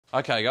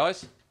Okay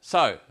guys,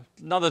 so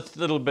another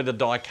little bit of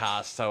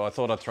die-cast, so I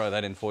thought I'd throw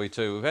that in for you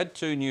too. We've had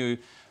two new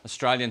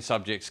Australian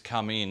subjects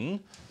come in,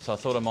 so I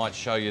thought I might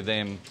show you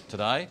them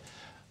today.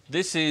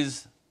 This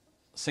is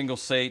single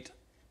seat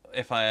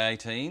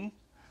A-18.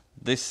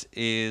 This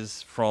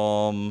is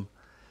from,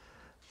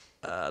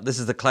 this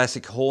is the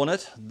classic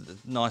Hornet,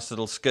 nice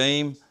little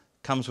scheme,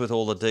 comes with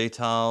all the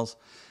details.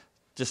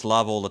 Just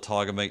love all the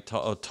tiger meat,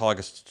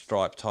 tiger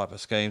stripe type of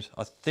schemes.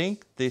 I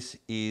think this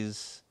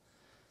is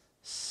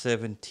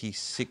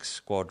 76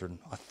 squadron,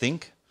 I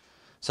think.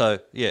 So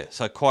yeah,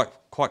 so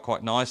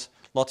quite nice.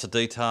 Lots of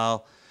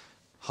detail,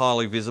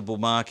 highly visible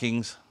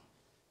markings.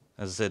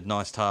 As I said,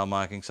 nice tail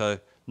marking. So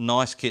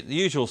nice kit, the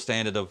usual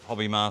standard of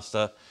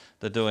HobbyMaster.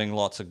 They're doing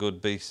lots of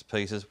good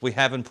pieces. We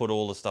haven't put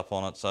all the stuff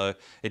on it, so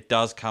it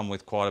does come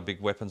with quite a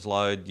big weapons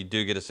load. You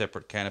do get a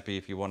separate canopy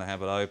if you want to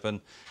have it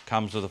open.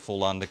 Comes with a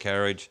full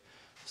undercarriage.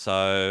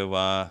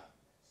 So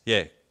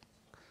yeah,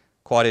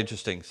 quite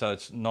interesting. So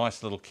it's a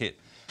nice little kit.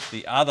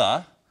 The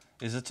other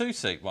is a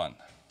two-seat one.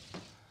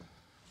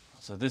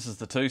 So this is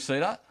the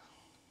two-seater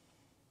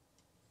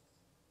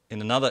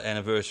in another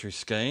anniversary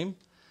scheme.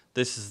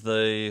 This is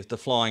the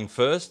flying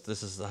first.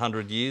 This is the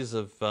 100 years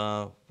of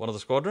one of the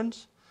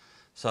squadrons.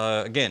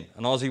 So again,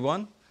 an Aussie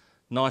one.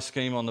 Nice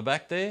scheme on the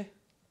back there.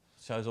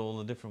 Shows all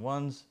the different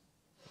ones.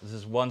 This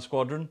is one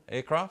squadron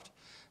aircraft.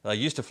 They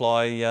used to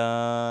fly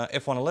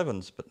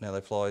F-111s, but now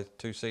they fly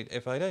two-seat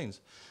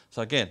F-18s.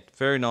 So again,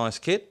 very nice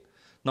kit,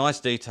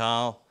 nice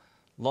detail,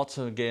 lots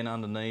of, again,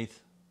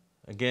 underneath.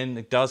 Again,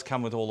 it does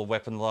come with all the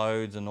weapon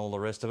loads and all the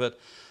rest of it.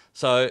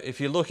 So if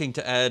you're looking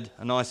to add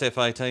a nice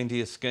F-18 to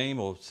your scheme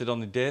or sit on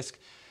the desk,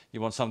 you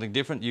want something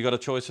different, you've got a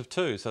choice of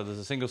two. So there's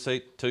a single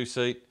seat,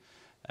 two-seat,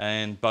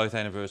 and both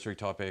anniversary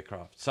type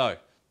aircraft. So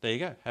there you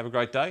go. Have a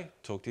great day.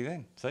 Talk to you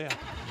then. See ya.